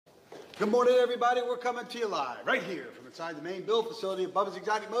Good morning, everybody. We're coming to you live right here from inside the main build facility of Bubba's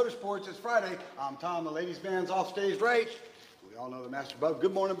Exotic Motorsports. It's Friday. I'm Tom. The ladies' band's off stage right. We all know the Master Bub.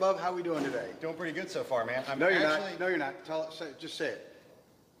 Good morning, Bub. How we doing today? Doing pretty good so far, man. No, you're not. No, you're not. Just say it.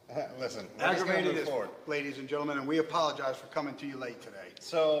 Listen, Aggravated is forward, ladies and gentlemen, and we apologize for coming to you late today.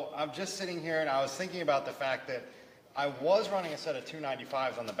 So I'm just sitting here and I was thinking about the fact that I was running a set of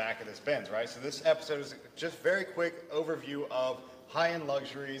 295s on the back of this Benz, right? So this episode is just very quick overview of high-end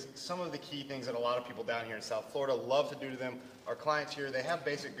luxuries, some of the key things that a lot of people down here in South Florida love to do to them. Our clients here, they have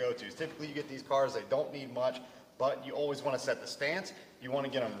basic go-tos. Typically you get these cars, they don't need much, but you always want to set the stance. You want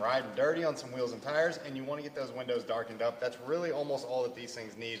to get them riding dirty on some wheels and tires, and you want to get those windows darkened up. That's really almost all that these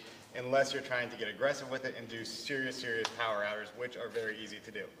things need, unless you're trying to get aggressive with it and do serious power outers, which are very easy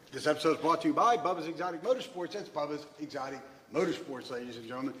to do. This episode is brought to you by Bubba's Exotic Motorsports. That's Bubba's Exotic Motorsports, ladies and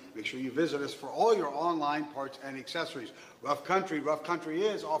gentlemen. Make sure you visit us for all your online parts and accessories. Rough Country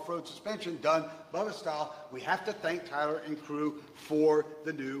is off-road suspension done Bubba style. We have to thank Tyler and crew for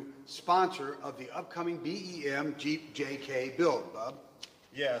the new sponsor of the upcoming BEM Jeep JK build, Bub.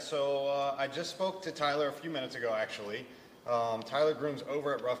 Yeah, so I just spoke to Tyler a few minutes ago, actually. Tyler Grooms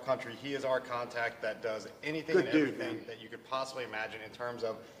over at Rough Country. He is our contact that does anything and everything that you could possibly imagine in terms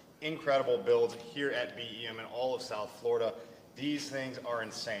of incredible builds here at BEM in all of South Florida. These things are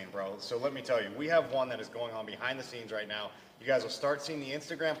insane, bro. So let me tell you, we have one that is going on behind the scenes right now. You guys will start seeing the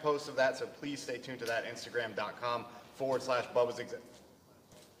Instagram posts of that, so please stay tuned to that, Instagram.com/Bubba's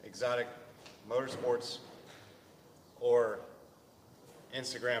Exotic Motorsports or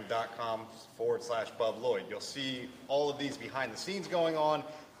Instagram.com/Bub Lloyd. You'll see all of these behind the scenes going on,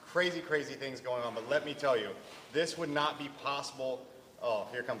 crazy things going on. But let me tell you, this would not be possible. Oh,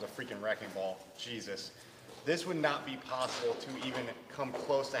 here comes a freaking wrecking ball. Jesus. This would not be possible to even come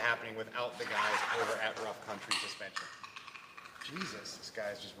close to happening without the guys over at Rough Country Suspension. Jesus, this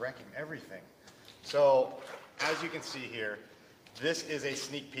guy is just wrecking everything. So, as you can see here, this is a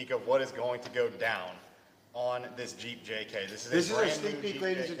sneak peek of what is going to go down on this Jeep JK. This is a sneak peek,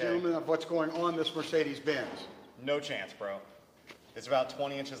 ladies and gentlemen, of what's going on this Mercedes-Benz. No chance, bro. It's about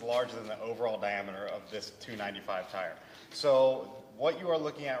 20 inches larger than the overall diameter of this 295 tire. So what you are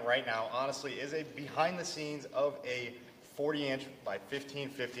looking at right now, honestly, is a behind the scenes of a 40-inch by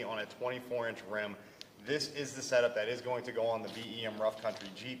 1550 on a 24-inch rim. This is the setup that is going to go on the BEM Rough Country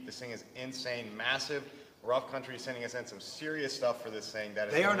Jeep. This thing is insane, massive. Rough Country is sending us in some serious stuff for this thing.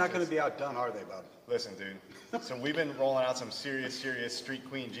 They are not going to be outdone, are they, Bob? Listen, dude. So we've been rolling out some serious Street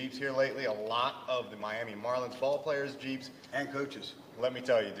Queen Jeeps here lately. A lot of the Miami Marlins ball players' Jeeps. And coaches. Let me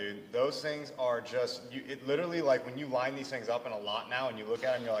tell you, dude, those things are just, it literally, like when you line these things up in a lot now and you look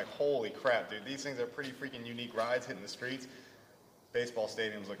at them, you're like, holy crap, dude. These things are pretty freaking unique rides hitting the streets. Baseball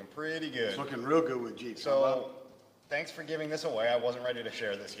stadium's looking pretty good. It's looking real good with Jeeps. So thanks for giving this away. I wasn't ready to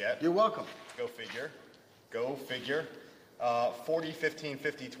share this yet. You're welcome. Go figure. Go figure. 40, 15,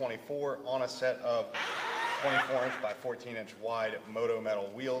 50, 24 on a set of 24-inch by 14-inch wide Moto metal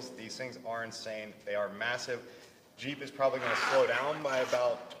wheels. These things are insane. They are massive. Jeep is probably going to slow down by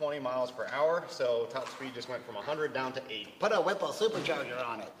about 20 miles per hour. So top speed just went from 100 down to 80. Put a Whipple supercharger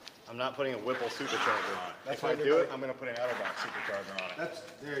on it. I'm not putting a Whipple supercharger on it. If I do it, I'm going to put an Edelbrock supercharger on it.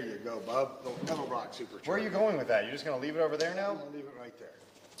 There you go, Bub. The Edelbrock supercharger. Where are you going with that? You're just going to leave it over there now? I'm going to leave it right there.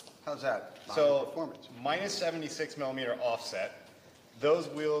 How's that? So, performance. minus 76 millimeter offset. Those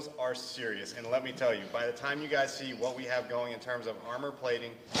wheels are serious. And let me tell you, by the time you guys see what we have going in terms of armor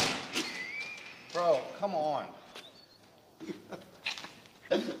plating, bro, come on.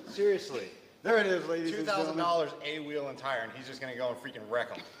 Seriously. There it is, ladies and gentlemen. $2,000 a wheel and tire, and he's just going to go and freaking wreck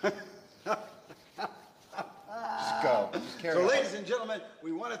them. Just go. Just carry on. Ladies and gentlemen,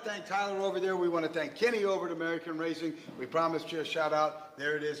 we want to thank Tyler over there. We want to thank Kenny over at American Racing. We promised you a shout out.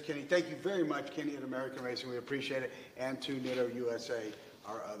 There it is, Kenny. Thank you very much, Kenny at American Racing. We appreciate it. And to Nitto USA,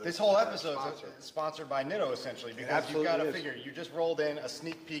 our other This whole episode is sponsored by Nitto, essentially, because you've got to figure, you just rolled in a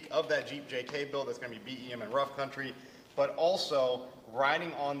sneak peek of that Jeep JK build that's going to be BEM and Rough Country, but also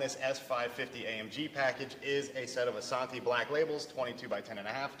riding on this S550 AMG package is a set of Asante black labels, 22 by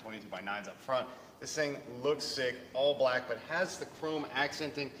 10.5, 22 by 9s up front. This thing looks sick, all black, but has the chrome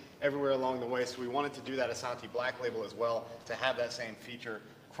accenting everywhere along the way. So we wanted to do that Asante black label as well to have that same feature.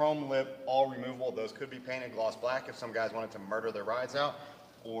 Chrome lip, all removable. Those could be painted gloss black if some guys wanted to murder their rides out,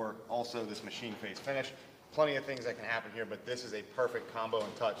 or also this machine face finish. Plenty of things that can happen here, but this is a perfect combo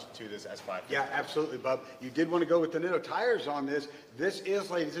and touch to this S5. Yeah, absolutely, Bub. You did want to go with the Nitto tires on this. This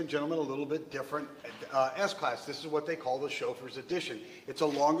is, ladies and gentlemen, a little bit different S-Class. This is what they call the Chauffeur's Edition. It's a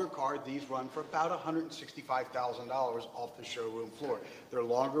longer car. These run for about $165,000 off the showroom floor. They're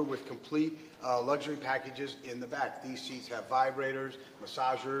longer with complete luxury packages in the back. These seats have vibrators,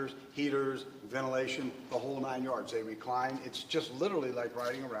 massagers, heaters, ventilation, the whole 9 yards. They recline. It's just literally like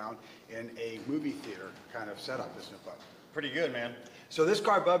riding around in a movie theater kind of setup, isn't it, Bub? Pretty good, man. So this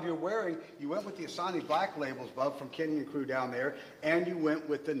car, Bub, you're wearing, you went with the Asani black labels, Bub, from Kenny and crew down there, and you went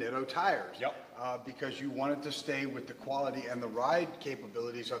with the Nitto tires. Yep. Because you wanted to stay with the quality and the ride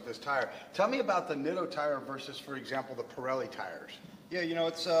capabilities of this tire. Tell me about the Nitto tire versus, for example, the Pirelli tires. Yeah, you know,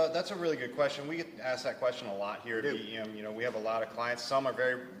 that's a really good question. We get asked that question a lot here at BEM. You know, we have a lot of clients. Some are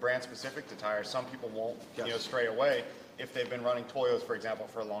very brand specific to tires. Some people won't, you know, stray away if they've been running Toyos, for example,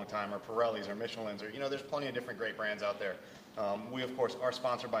 for a long time, or Pirellis or Michelins, or, you know, there's plenty of different great brands out there. We, of course, are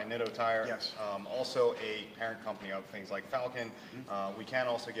sponsored by Nitto Tire. Yes. Also a parent company of things like Falcon. We can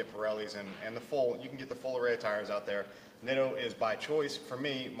also get Pirellis and the full, you can get the full array of tires out there. Nitto is by choice, for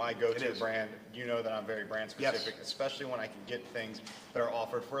me, my go-to brand. You know that I'm very brand specific, especially when I can get things that are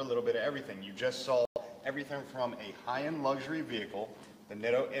offered for a little bit of everything. You just saw everything from a high-end luxury vehicle, the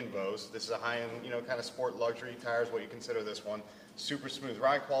Nitto Invos. This is a high-end, you know, kind of sport luxury tires, what you consider this one. Super smooth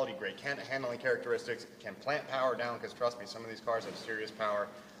ride quality, great handling characteristics, can plant power down, because trust me, some of these cars have serious power,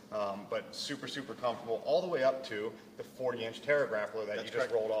 but super, super comfortable, all the way up to the 40-inch Terra Grappler that you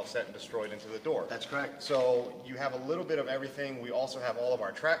just rolled off set and destroyed into the door. That's correct. So you have a little bit of everything. We also have all of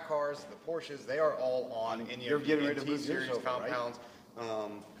our track cars, the Porsches, they are all on any of the T-Series compounds.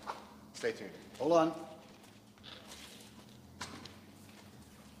 Stay tuned. Hold on.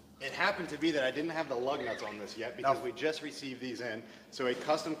 It happened to be that I didn't have the lug nuts on this yet because we just received these in. So a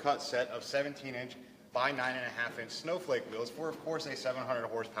custom cut set of 17-inch by 9.5-inch snowflake wheels for, of course, a 700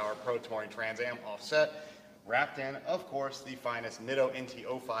 horsepower Pro Touring Trans Am offset. Wrapped in, of course, the finest Nitto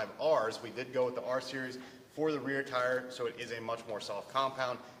NT05Rs. We did go with the R Series for the rear tire, so it is a much more soft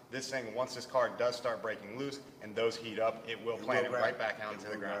compound. This thing, once this car does start breaking loose and those heat up, it will plant it right back out into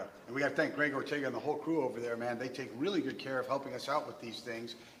the ground. And we got to thank Greg Ortega and the whole crew over there, man. They take really good care of helping us out with these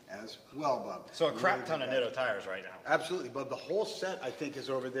things as well, Bub. So a crap ton of Nitto tires right now. Absolutely, Bub. The whole set, I think, is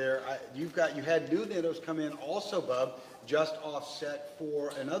over there. You had new Nittos come in also, Bub, just offset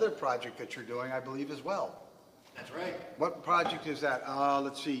for another project that you're doing, I believe, as well. That's right. What project is that?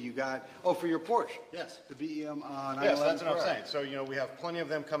 Let's see. You got, for your Porsche. Yes. The BEM 911. Yes, that's what I'm saying. So, you know, we have plenty of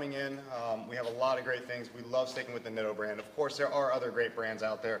them coming in. We have a lot of great things. We love sticking with the Nitto brand. Of course, there are other great brands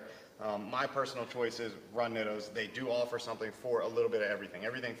out there. My personal choice is run Nittos. They do offer something for a little bit of everything.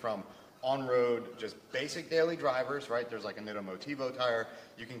 Everything from on-road, just basic daily drivers, right? There's like a Nitto Motivo tire.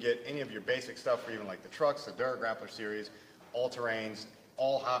 You can get any of your basic stuff for even like the trucks, the Dura Grappler series, all-terrains,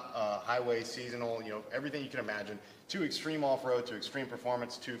 all highway, seasonal, you know, everything you can imagine, to extreme off-road, to extreme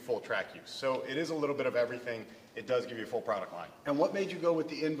performance, to full track use. So it is a little bit of everything. It does give you a full product line. And what made you go with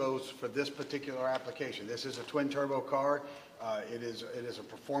the Invos for this particular application? This is a twin-turbo car. It is a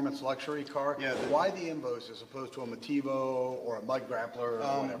performance luxury car. Yeah, why the Invos as opposed to a Motivo or a Mud Grappler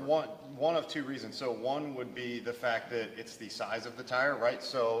or whatever? One of two reasons. So one would be the fact that it's the size of the tire, right?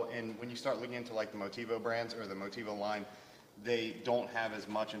 So when you start looking into like the Motivo brands or the Motivo line, they don't have as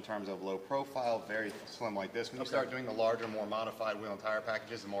much in terms of low profile, very slim like this. When you start doing the larger, more modified wheel and tire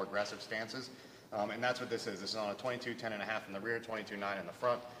packages, the more aggressive stances, and that's what this is. This is on a 22 10.5 in the rear, 22 9 in the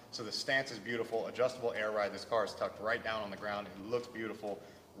front. So the stance is beautiful, adjustable air ride. This car is tucked right down on the ground. It looks beautiful.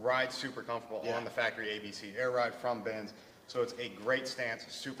 Rides super comfortable on the factory ABC air ride from Benz. So it's a great stance,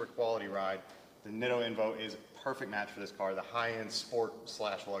 super quality ride. The Nitto Invo is a perfect match for this car, the high-end sport /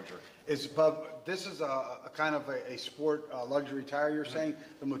 luxury. This is a kind of a sport luxury tire, you're saying?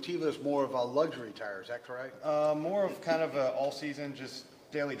 The Motiva is more of a luxury tire, is that correct? More of kind of an all-season, just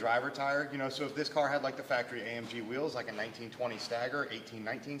daily driver tire. You know, so if this car had like the factory AMG wheels, like a 1920 Stagger,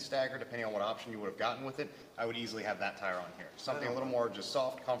 1819 Stagger, depending on what option you would have gotten with it, I would easily have that tire on here. Something a little more just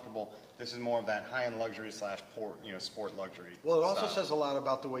soft, comfortable. This is more of that high-end luxury / sport luxury. Well, it also says a lot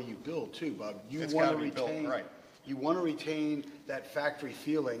about the way you build too, Bub. It's got to be built right. You want to retain that factory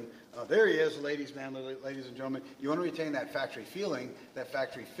feeling. There he is, ladies and gentlemen. You want to retain that factory feeling, that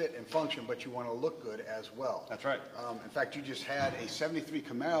factory fit and function, but you want to look good as well. That's right. In fact, you just had a 73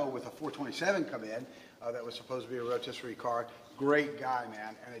 Camaro with a 427 come in that was supposed to be a rotisserie car. Great guy,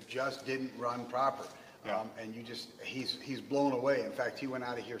 man, and it just didn't run proper. Yeah. And he's blown away. In fact, he went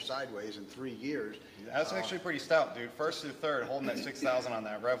out of here sideways in 3 years. That's actually pretty stout, dude. First through third, holding that 6,000 on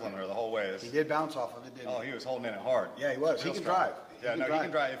that rev limiter the whole way. He did bounce off of it, didn't he? Oh, he was holding it hard. Yeah, he was. He can drive. He can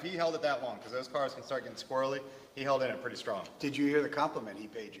drive. If he held it that long, because those cars can start getting squirrely, he held in it pretty strong. Did you hear the compliment he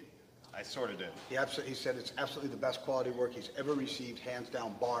paid you? I sort of did. He said it's absolutely the best quality work he's ever received, hands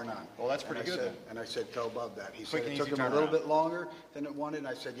down, bar none. Well, that's pretty good then. And I said, tell Bub that. He Quick said and it took easy him a little turnaround. bit longer than it wanted, and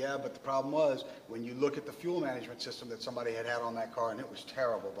I said, yeah, but the problem was, when you look at the fuel management system that somebody had on that car, and it was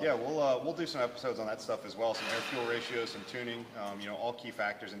terrible. Bub. Yeah, we'll do some episodes on that stuff as well, some air-fuel ratios, some tuning, you know, all key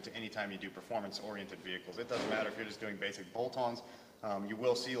factors into any time you do performance-oriented vehicles. It doesn't matter if you're just doing basic bolt-ons. You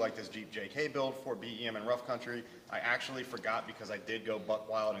will see like this Jeep JK build for BEM and rough country. I actually forgot, because I did go buck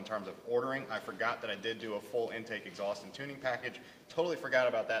wild in terms of ordering. I forgot that I did do a full intake exhaust and tuning package. Totally forgot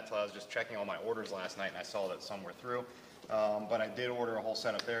about that till I was just checking all my orders last night and I saw that some were through. But I did order a whole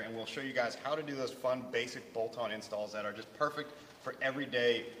setup there, and we'll show you guys how to do those fun basic bolt-on installs that are just perfect for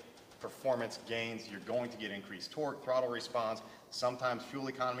everyday performance gains. You're going to get increased torque, throttle response, sometimes fuel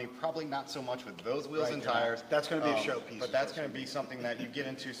economy, probably not so much with those wheels and tires. That's going to be a showpiece. But that's going to be something that you get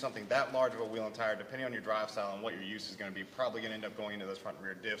into, something that large of a wheel and tire, depending on your drive style and what your use is going to be, probably going to end up going into those front and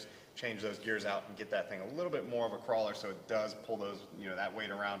rear diffs, change those gears out, and get that thing a little bit more of a crawler, so it does pull those, you know, that weight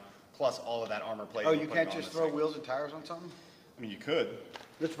around, plus all of that armor plate. Oh, you can't just throw wheels and tires on something? I mean, you could.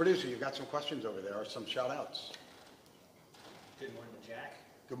 Mr. Producer, you've got some questions over there, or some shout-outs. Good morning, Jack.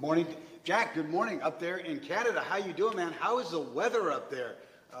 Good morning. Jack, good morning up there in Canada. How you doing, man? How is the weather up there?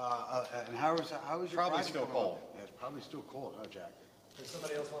 And how is your Probably Friday still coming cold. along? Yeah, it's probably still cold, huh, Jack? If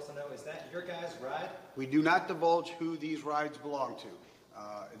somebody else wants to know, is that your guys' ride? We do not divulge who these rides belong to.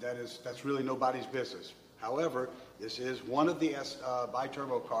 That's really nobody's business. However, this is one of the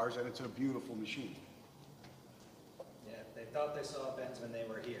bi-turbo cars, and it's a beautiful machine. Yeah, they thought they saw Benz when they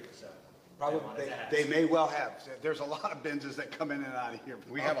were here, so. Probably, they may well have. There's a lot of Benzes that come in and out of here.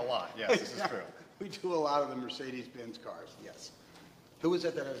 We have a lot, yes, this is true. We do a lot of the Mercedes-Benz cars, yes. Who was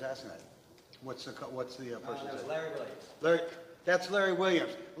it that I was asking that? What's the person's That was name? Larry Williams. Larry, that's Larry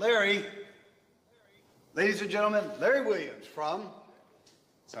Williams. Larry, ladies and gentlemen, Larry Williams from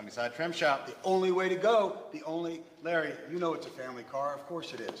Sunnyside Trim Shop. The Only Way to Go. Larry, you know it's a family car. Of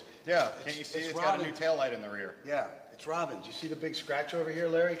course it is. Yeah, can't you see it's got a new taillight in the rear? Yeah, it's Robin's. You see the big scratch over here,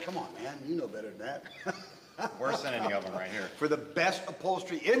 Larry? Come on, man. You know better than that. Worse than any of them right here. For the best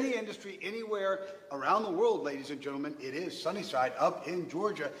upholstery in the industry, anywhere around the world, ladies and gentlemen, it is Sunnyside up in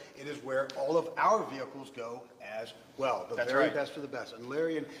Georgia. It is where all of our vehicles go as well. The That's very right. best of the best. And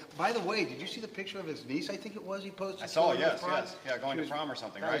Larry, and by the way, did you see the picture of his niece? I think it was he posted. I saw, to yes, prom? yes. Yeah, going to prom or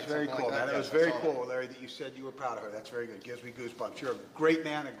something, That right? was very Something cool. like That yes, was I very saw cool, that. Larry, that you said you were proud of her. That's very good. Gives me goosebumps. You're a great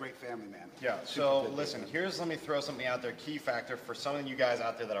man, a great family man. Yeah, Super so good listen, man. let me throw something out there, key factor for some of you guys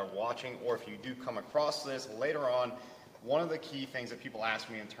out there that are watching, or if you do come across this later on. One of the key things that people ask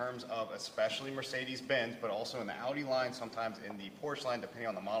me in terms of especially Mercedes-Benz, but also in the Audi line, sometimes in the Porsche line, depending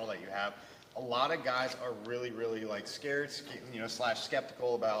on the model that you have, a lot of guys are really, really like scared, /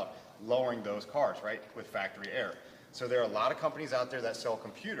 skeptical about lowering those cars, right, with factory air. So there are a lot of companies out there that sell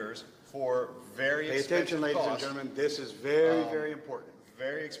computers for very Pay expensive attention, ladies and costs. gentlemen. This is very, very important.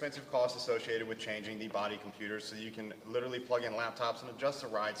 Very expensive costs associated with changing the body computers, so you can literally plug in laptops and adjust the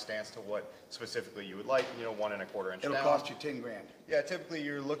ride stance to what specifically you would like, 1 1/4 inch It'll down. cost you 10 grand. Yeah, typically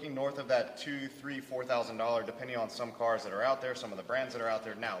you're looking north of that $2,000, $3,000, $4,000, depending on some cars that are out there, some of the brands that are out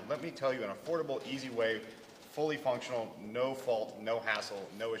there. Now, let me tell you an affordable, easy way, fully functional, no fault, no hassle,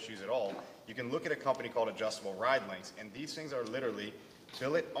 no issues at all. You can look at a company called Adjustable Ride Links, and these things are literally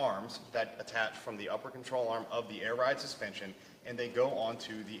billet arms that attach from the upper control arm of the air ride suspension, and they go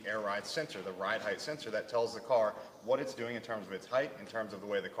onto the air ride sensor, the ride height sensor that tells the car what it's doing in terms of its height, in terms of the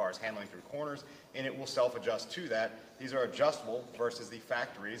way the car is handling through corners, and it will self-adjust to that. These are adjustable versus the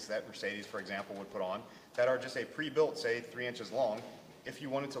factories that Mercedes, for example, would put on that are just a pre-built, say 3 inches long. If you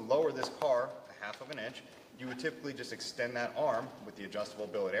wanted to lower this car a 1/2 inch, you would typically just extend that arm with the adjustable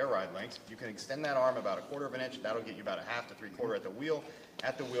billet air ride links. You can extend that arm about a 1/4 inch. That'll get you about a 1/2 to 3/4 at the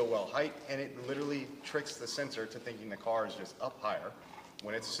wheel well height, and it literally tricks the sensor to thinking the car is just up higher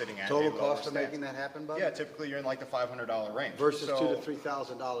when it's sitting at Total a lower cost of stance. making that happen, bud? Yeah, typically you're in like the $500 range. Versus So- $2,000 to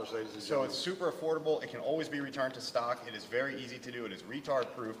 $3,000, ladies and so gentlemen. it's super affordable. It can always be returned to stock. It is very easy to do. It is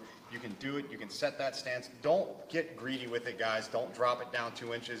retard proof. You can do it. You can set that stance. Don't get greedy with it, guys. Don't drop it down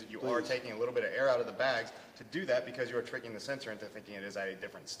 2 inches. You are Please. taking a little bit of air out of the bags to do that because you are tricking the sensor into thinking it is at a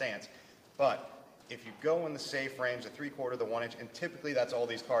different stance. But if you go in the safe range, the 3/4, the 1 inch, and typically that's all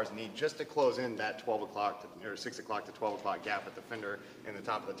these cars need just to close in that 12 o'clock or 6 o'clock to 12 o'clock gap at the fender and the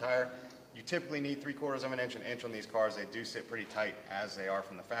top of the tire. You typically need 3/4 of an inch, an inch on these cars. They do sit pretty tight as they are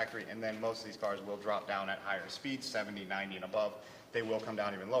from the factory, and then most of these cars will drop down at higher speeds, 70, 90, and above. They will come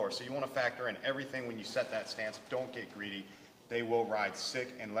down even lower. So you want to factor in everything when you set that stance. Don't get greedy. They will ride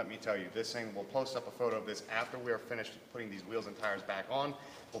sick, and let me tell you, this thing, we'll post up a photo of this after we are finished putting these wheels and tires back on.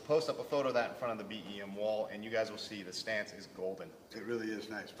 We'll post up a photo of that in front of the BEM wall, and you guys will see the stance is golden. It really is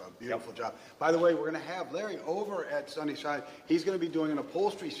nice, Bub. Beautiful job. By the way, we're going to have Larry over at Sunnyside. He's going to be doing an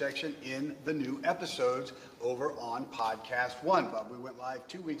upholstery section in the new episodes over on Podcast One. Bub, we went live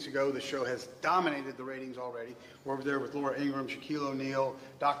 2 weeks ago. The show has dominated the ratings already. We're over there with Laura Ingram, Shaquille O'Neal,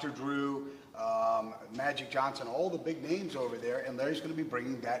 Dr. Drew, Magic Johnson, all the big names over there, and Larry's going to be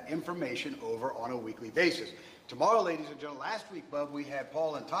bringing that information over on a weekly basis. Tomorrow, ladies and gentlemen, last week, Bub, we had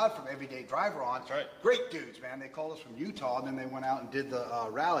Paul and Todd from Everyday Driver on. That's right. Great dudes, man. They called us from Utah, and then they went out and did the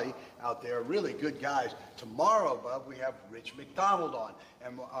rally out there. Really good guys. Tomorrow, Bub, we have Rich McDonald on.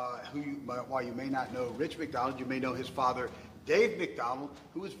 And while you may not know Rich McDonald, you may know his father, Dave McDonald,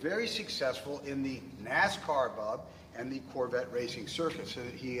 who was very successful in the NASCAR, Bub, and the Corvette racing circuits. So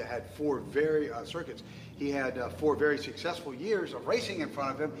he had four circuits. He had 4 very successful years of racing in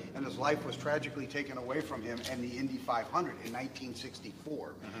front of him, and his life was tragically taken away from him in the Indy 500 in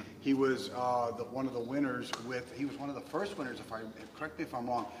 1964. He was one of the winners he was one of the first winners, correct me if I'm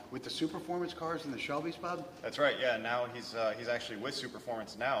wrong, with the Superformance cars and the Shelby's, Bob? That's right, yeah. Now he's actually with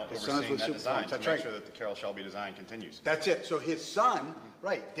Superformance now, overseeing that design to make sure that the Carroll Shelby design continues. That's it. So his son,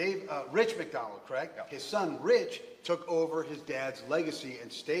 right, Rich McDonald, correct? Yep. His son, Rich, took over his dad's legacy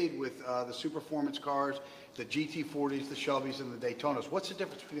and stayed with the Superformance cars, the GT40s, the Shelbys, and the Daytonas. What's the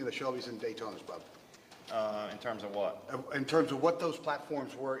difference between the Shelbys and Daytonas, Bob? In terms of what? In terms of what those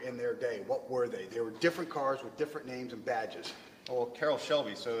platforms were in their day. What were they? They were different cars with different names and badges. Well, Carroll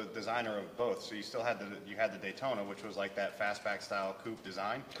Shelby, so the designer of both. So you still had the Daytona, which was like that fastback style coupe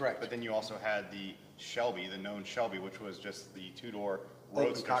design. Correct. But then you also had the Shelby, the known Shelby, which was just the 2-door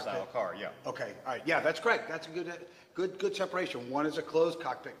roadster style car. Yeah. Okay. All right. Yeah, that's correct. That's a good separation. One is a closed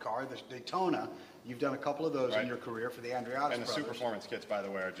cockpit car. The Daytona. You've done a couple of those in your career for the Andreottis And the brothers. Superformance kits, by the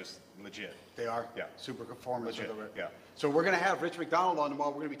way, are just legit. They are? Yeah. Superformance. Legit, yeah. So we're going to have Rich McDonald on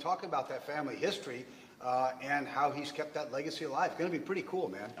tomorrow. We're going to be talking about that family history and how he's kept that legacy alive. It's going to be pretty cool,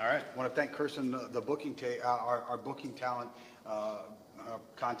 man. All right. I want to thank Kirsten, the booking our booking talent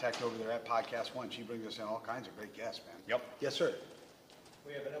contact over there at Podcast One. She brings us in all kinds of great guests, man. Yep. Yes, sir.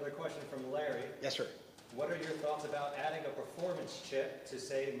 We have another question from Larry. Yes, sir. What are your thoughts about adding a performance chip to,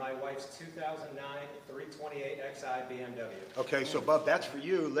 say, my wife's 2009 328xi BMW? Okay, so Bub, that's for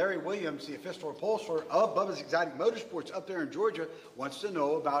you. Larry Williams, the official upholsterer of Bubba's Exotic Motorsports up there in Georgia, wants to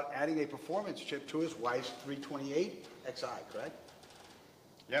know about adding a performance chip to his wife's 328xi, correct?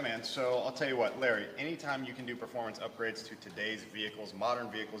 Yeah, man. So I'll tell you what, Larry, anytime you can do performance upgrades to today's vehicles,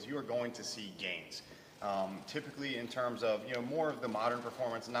 modern vehicles, you are going to see gains. Typically in terms of, more of the modern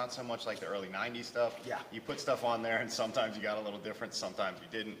performance, not so much like the early 90s stuff. Yeah. You put stuff on there and sometimes you got a little different, sometimes you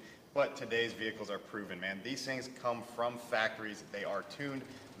didn't. But today's vehicles are proven, man. These things come from factories. They are tuned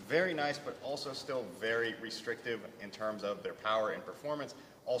very nice, but also still very restrictive in terms of their power and performance.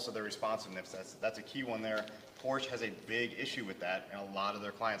 Also their responsiveness. That's a key one there. Porsche has a big issue with that, and a lot of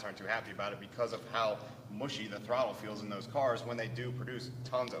their clients aren't too happy about it because of how mushy the throttle feels in those cars when they do produce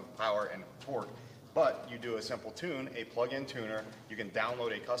tons of power and torque. But you do a simple tune, a plug-in tuner. You can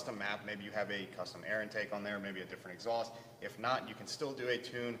download a custom map. Maybe you have a custom air intake on there, maybe a different exhaust. If not, you can still do a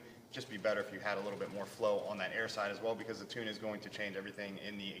tune. Just be better if you had a little bit more flow on that air side as well, because the tune is going to change everything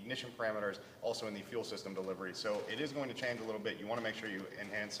in the ignition parameters, also in the fuel system delivery. So it is going to change a little bit. You want to make sure you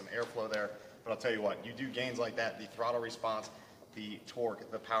enhance some airflow there. But I'll tell you what, you do gains like that, the throttle response, the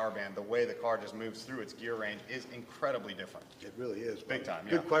torque, the power band, the way the car just moves through its gear range is incredibly different. It really is. Big time,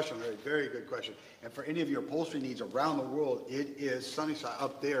 yeah. Good question, Larry. Very good question. And for any of your upholstery needs around the world, it is Sunnyside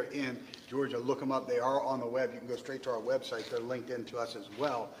up there in Georgia. Look them up. They are on the web. You can go straight to our website. They're linked in to us as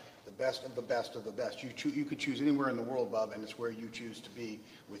well. The best of the best of the best. You could choose anywhere in the world, Bob, and it's where you choose to be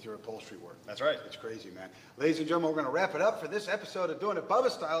with your upholstery work. That's right. It's crazy, man. Ladies and gentlemen, we're going to wrap it up for this episode of Doing It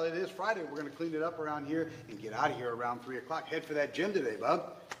Bubba Style. It is Friday. We're going to clean it up around here and get out of here around 3 o'clock. Head for that gym today,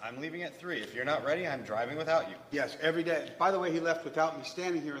 Bob. I'm leaving at 3. If you're not ready, I'm driving without you. Yes, every day. By the way, he left without me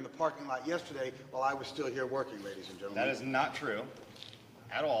standing here in the parking lot yesterday while I was still here working, ladies and gentlemen. That is not true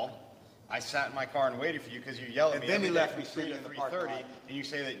at all. I sat in my car and waited for you because you yell at me. And then every you day left from me 3 sitting to in the parking 3:30, lot. and you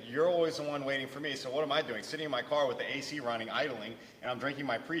say that you're always the one waiting for me. So what am I doing? Sitting in my car with the AC running, idling, and I'm drinking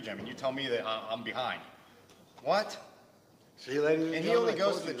my pre-gym, and you tell me that I'm behind. What? See you, ladies and And gentlemen. he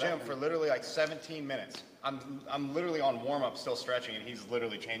only goes to the gym for literally like 17 minutes. I'm literally on warm-up still stretching, and he's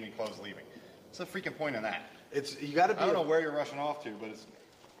literally changing clothes leaving. What's the freaking point in that? You got to be. I don't know where you're rushing off to, but it's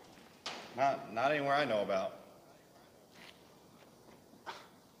not anywhere I know about.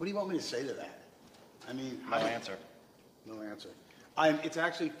 What do you want me to say to that? I mean, No answer. No answer. It's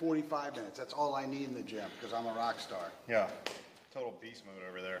actually 45 minutes. That's all I need in the gym because I'm a rock star. Yeah. Total beast mode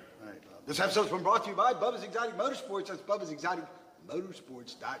over there. All right, Bob. This episode's been brought to you by Bubba's Exotic Motorsports. That's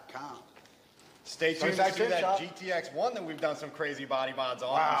bubbasexoticmotorsports.com. Stay tuned to see that GTX-1 that we've done some crazy body mods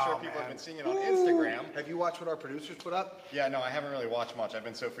on. I'm sure people have been seeing it on Instagram. Have you watched what our producers put up? Yeah, no, I haven't really watched much. I've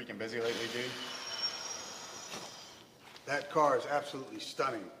been so freaking busy lately, dude. That car is absolutely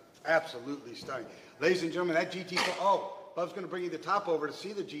stunning. Absolutely stunning. Ladies and gentlemen, that GT4, oh, Bub's going to bring you the top over to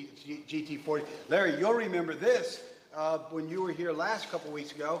see the GT40. Larry, you'll remember this when you were here last couple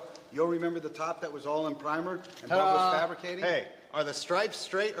weeks ago. You'll remember the top that was all in primer and Bub was fabricating? Hey, are the stripes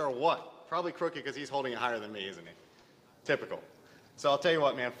straight or what? Probably crooked because he's holding it higher than me, isn't he? Typical. So I'll tell you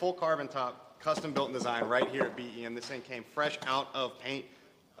what, man, full carbon top, custom built and designed right here at BEM. This thing came fresh out of paint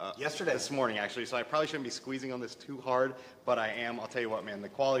yesterday. This morning, actually. So I probably shouldn't be squeezing on this too hard, but I am. I'll tell you what, man, the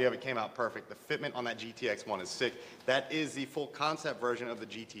quality of it came out perfect. The fitment on that GTX-1 is sick. That is the full concept version of the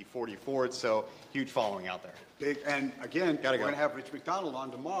GT40 Ford, so huge following out there. Big, and again, we're going to have Rich McDonald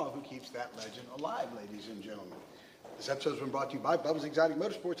on tomorrow, who keeps that legend alive, ladies and gentlemen. This episode has been brought to you by Bubba's Exotic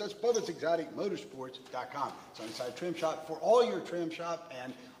Motorsports. That's bubbasexoticmotorsports.com. Sunnyside Trim Shop for all your trim shop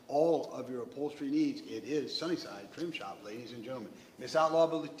and all of your upholstery needs. It is Sunnyside Trim Shop, ladies and gentlemen. Miss Outlaw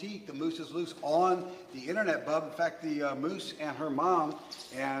Boutique, the Moose is loose on the internet, Bub. In fact, the Moose and her mom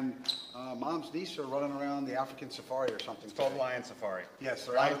and mom's niece are running around the African safari or something. It's called Lion Safari. Yes,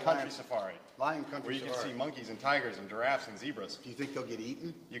 they're Lion Country Safari. Lion Country Where you Safari. can see monkeys and tigers and giraffes and zebras. Do you think they'll get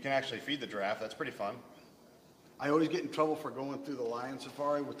eaten? You can actually feed the giraffe. That's pretty fun. I always get in trouble for going through the lion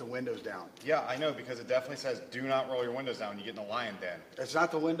safari with the windows down. Yeah, I know, because it definitely says do not roll your windows down when you get in the lion den. It's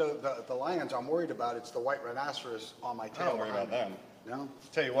not the window, the lions I'm worried about. It's the white rhinoceros on my tail. I don't worry about them. No?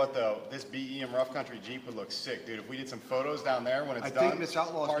 Tell you what, though, this BEM Rough Country Jeep would look sick, dude. If we did some photos down there when it's done. I think Miss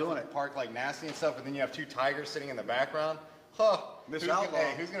Outlaw's doing it. Parked like nasty and stuff, and then you have two tigers sitting in the background. Huh. Miss Outlaw.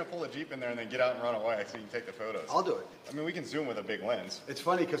 Hey, who's going to pull the Jeep in there and then get out and run away so you can take the photos? I'll do it. I mean, we can zoom with a big lens. It's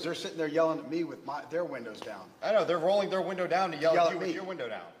funny because they're sitting there yelling at me with their windows down. I know, they're rolling their window down to yell at you with your window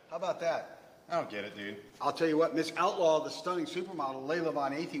down. How about that? I don't get it, dude. I'll tell you what, Miss Outlaw, the stunning supermodel, Layla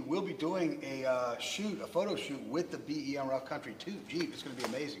Von Athey, will be doing a photo shoot with the BEM Rough Country 2 Jeep. It's going to be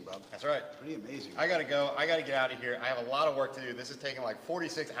amazing, Bub. That's right. Pretty amazing. I got to go. I got to get out of here. I have a lot of work to do. This is taking like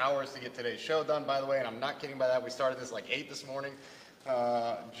 46 hours to get today's show done, by the way, and I'm not kidding by that. We started this like 8 this morning.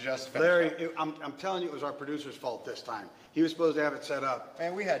 Just finished. Larry, I'm telling you, it was our producer's fault this time. He was supposed to have it set up.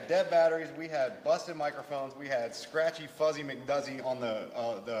 Man, we had dead batteries, we had busted microphones, we had scratchy, fuzzy McDuzzy on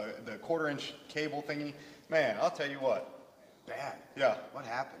the quarter-inch cable thingy. Man, I'll tell you what. Bad. Yeah. What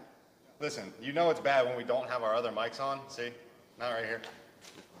happened? Listen, you know it's bad when we don't have our other mics on. See? Not right here.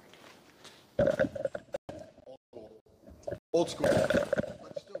 Old school.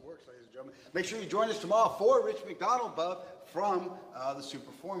 But it still works, ladies and gentlemen. Make sure you join us tomorrow for Rich McDonald, Bub, from the Super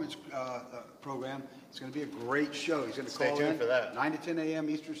Performance program. It's going to be a great show. He's going to call in for that. 9 to 10 a.m.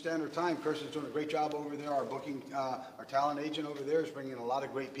 Eastern Standard Time. Kirsten's doing a great job over there. Our booking, our talent agent over there is bringing in a lot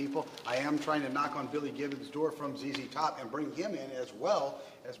of great people. I am trying to knock on Billy Gibbons' door from ZZ Top and bring him in as well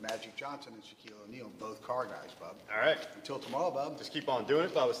as Magic Johnson and Shaquille O'Neal, both car guys, Bub. All right. Until tomorrow, Bub. Just keep on doing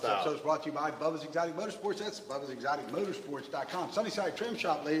it, Bubba This style. episode is brought to you by Bubba's Exotic Motorsports. That's bubbasexoticmotorsports.com. Sunnyside Trim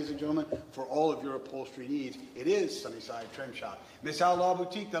Shop, ladies and gentlemen, for all of your upholstery needs. It is Sunnyside Trim Shop. Miss Outlaw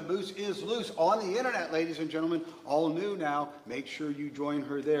Boutique, the Moose is loose on the internet, ladies and gentlemen. All new now. Make sure you join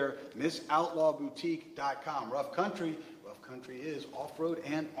her there. MissOutlawBoutique.com. Rough Country. Rough Country is off-road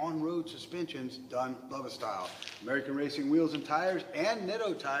and on-road suspensions done Bubba style. American Racing Wheels and Tires and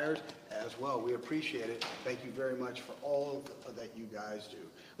Nitto Tires as well. We appreciate it. Thank you very much for all that you guys do.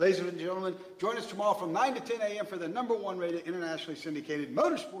 Ladies and gentlemen, join us tomorrow from 9 to 10 a.m. for the #1 rated internationally syndicated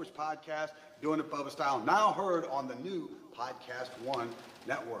motorsports podcast, Doing It Bubba Style, now heard on the new Podcast One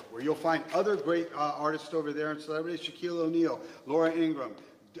network, where you'll find other great artists over there and celebrities: Shaquille O'Neal, Laura Ingraham,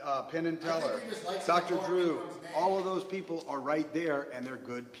 Penn and Teller, Dr. Drew. All of those people are right there, and they're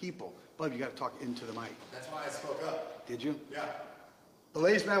good people. Bub, you got to talk into the mic. That's why I spoke up. Did you? Yeah. The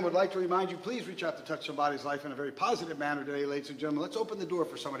ladies' man would like to remind you, please reach out to touch somebody's life in a very positive manner today, ladies and gentlemen. Let's open the door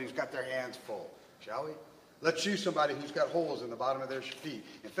for somebody who's got their hands full, shall we? Let's shoe somebody who's got holes in the bottom of their feet.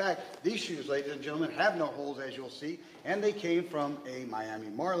 In fact, these shoes, ladies and gentlemen, have no holes, as you'll see, and they came from a Miami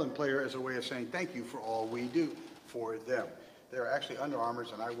Marlin player as a way of saying thank you for all we do for them. They're actually Under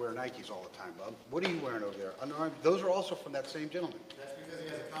Armours, and I wear Nikes all the time, Bub. What are you wearing over there? Under Armour? Those are also from that same gentleman. That's because he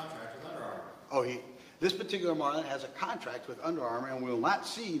has a contract with Under Armour. Oh, this particular Marlin has a contract with Under Armour, and we'll not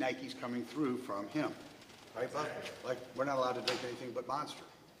see Nikes coming through from him. Right, Bub? Like, we're not allowed to drink anything but Monster.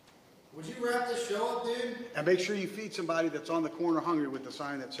 Would you wrap this show up, dude? And make sure you feed somebody that's on the corner hungry with the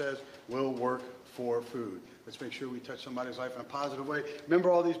sign that says, "We'll work for food." Let's make sure we touch somebody's life in a positive way. Remember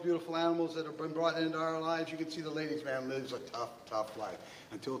all these beautiful animals that have been brought into our lives? You can see the ladies' man lives a tough, tough life.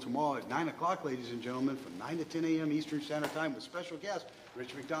 Until tomorrow at 9 o'clock, ladies and gentlemen, from 9 to 10 a.m. Eastern Standard Time with special guest,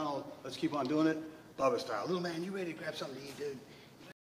 Rich McDonald. Let's keep on doing it, Bubba style. Little man, you ready to grab something to eat, dude?